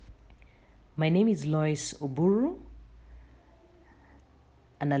My name is Lois Oburu,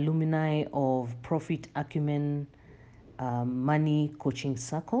 an alumni of Profit Acumen Money Coaching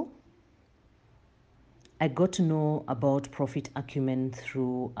Circle. I got to know about Profit Acumen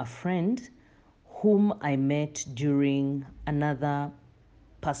through a friend whom I met during another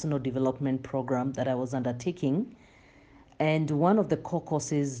personal development program that I was undertaking. And one of the core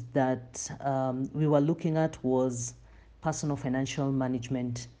courses that we were looking at was personal financial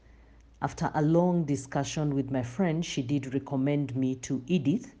management. After a long discussion with my friend, she did recommend me to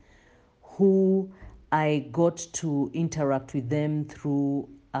Edith, who I got to interact with them through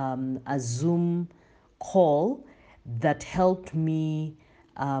a Zoom call that helped me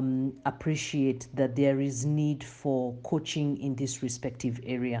appreciate that there is need for coaching in this respective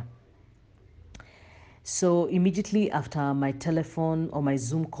area. So immediately after my telephone or my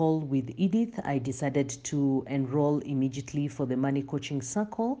Zoom call with Edith, I decided to enroll immediately for the Money Coaching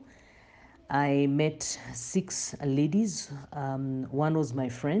Circle. I met 6 ladies. One was my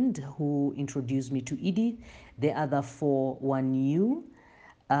friend who introduced me to Edith. The other 4 were new.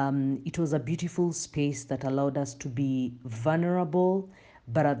 It was a beautiful space that allowed us to be vulnerable,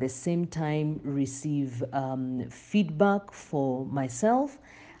 but at the same time receive feedback for myself,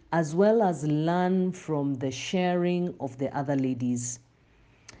 as well as learn from the sharing of the other ladies.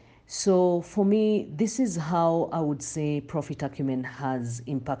 So for me, this is how I would say Profit Acumen has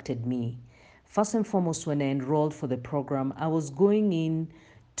impacted me. First and foremost, when I enrolled for the program, I was going in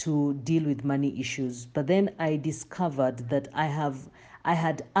to deal with money issues, but then I discovered that I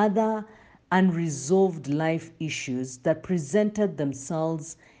had other unresolved life issues that presented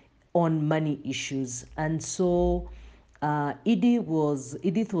themselves on money issues. And so Edith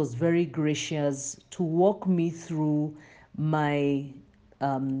was very gracious to walk me through my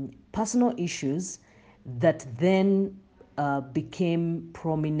personal issues that then became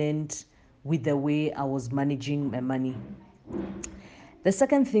prominent with the way I was managing my money. The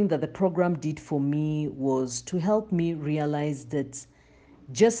second thing that the program did for me was to help me realize that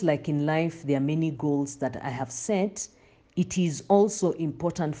just like in life, there are many goals that I have set. It is also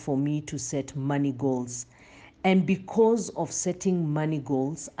important for me to set money goals. And because of setting money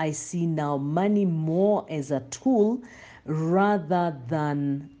goals, I see now money more as a tool rather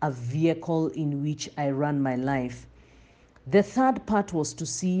than a vehicle in which I run my life. The third part was to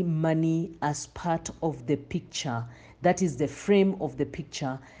see money as part of the picture. That is the frame of the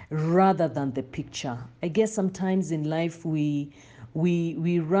picture rather than the picture. I guess sometimes in life we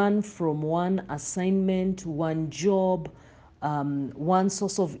run from one assignment, one job, one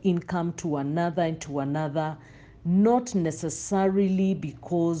source of income to another and to another, not necessarily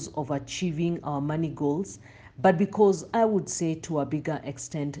because of achieving our money goals, but because I would say to a bigger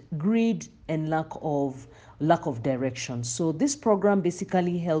extent, greed and lack of direction. So this program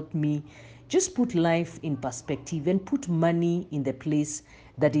basically helped me just put life in perspective and put money in the place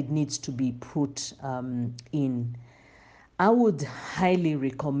that it needs to be put in. I would highly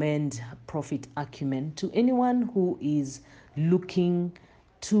recommend Profit Acumen to anyone who is looking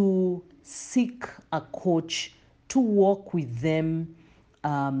to seek a coach to work with them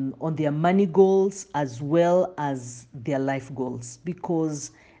on their money goals as well as their life goals,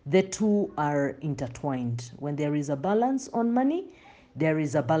 because the two are intertwined. When there is a balance on money, there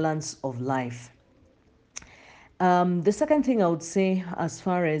is a balance of life. The second thing I would say, as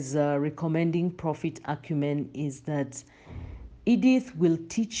far as recommending Profit Acumen, is that Edith will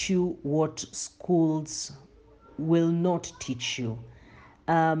teach you what schools will not teach you.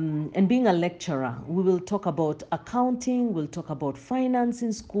 And being a lecturer, we will talk about accounting, we'll talk about finance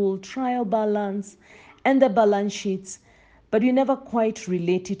in school, trial balance, and the balance sheets, but we never quite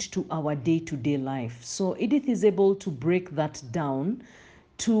relate it to our day to day life. So Edith is able to break that down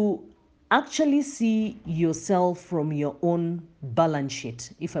to actually see yourself from your own balance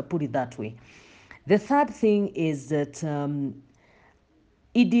sheet, if I put it that way. The third thing is that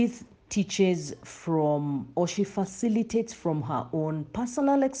Edith teaches from, or she facilitates from her own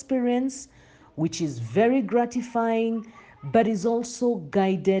personal experience, which is very gratifying, but is also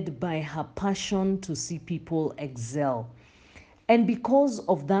guided by her passion to see people excel. And because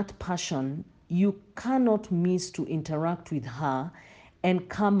of that passion, you cannot miss to interact with her and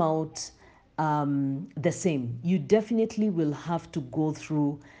come out the same. You definitely will have to go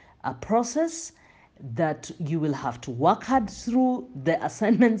through a process that you will have to work hard through the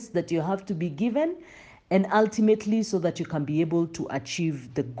assignments that you have to be given, and ultimately so that you can be able to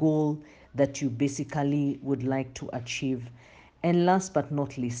achieve the goal that you basically would like to achieve. And last but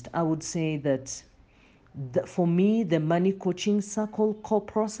not least, I would say that for me, the money coaching circle core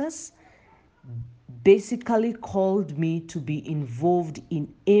process basically called me to be involved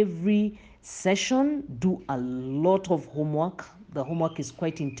in every session. Do a lot of homework. The homework is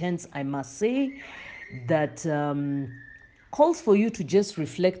quite intense, I must say, that calls for you to just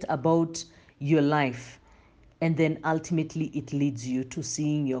reflect about your life. And then ultimately, it leads you to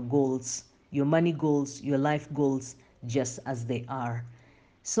seeing your goals, your money goals, your life goals, just as they are.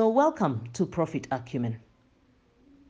 So, welcome to Profit Acumen.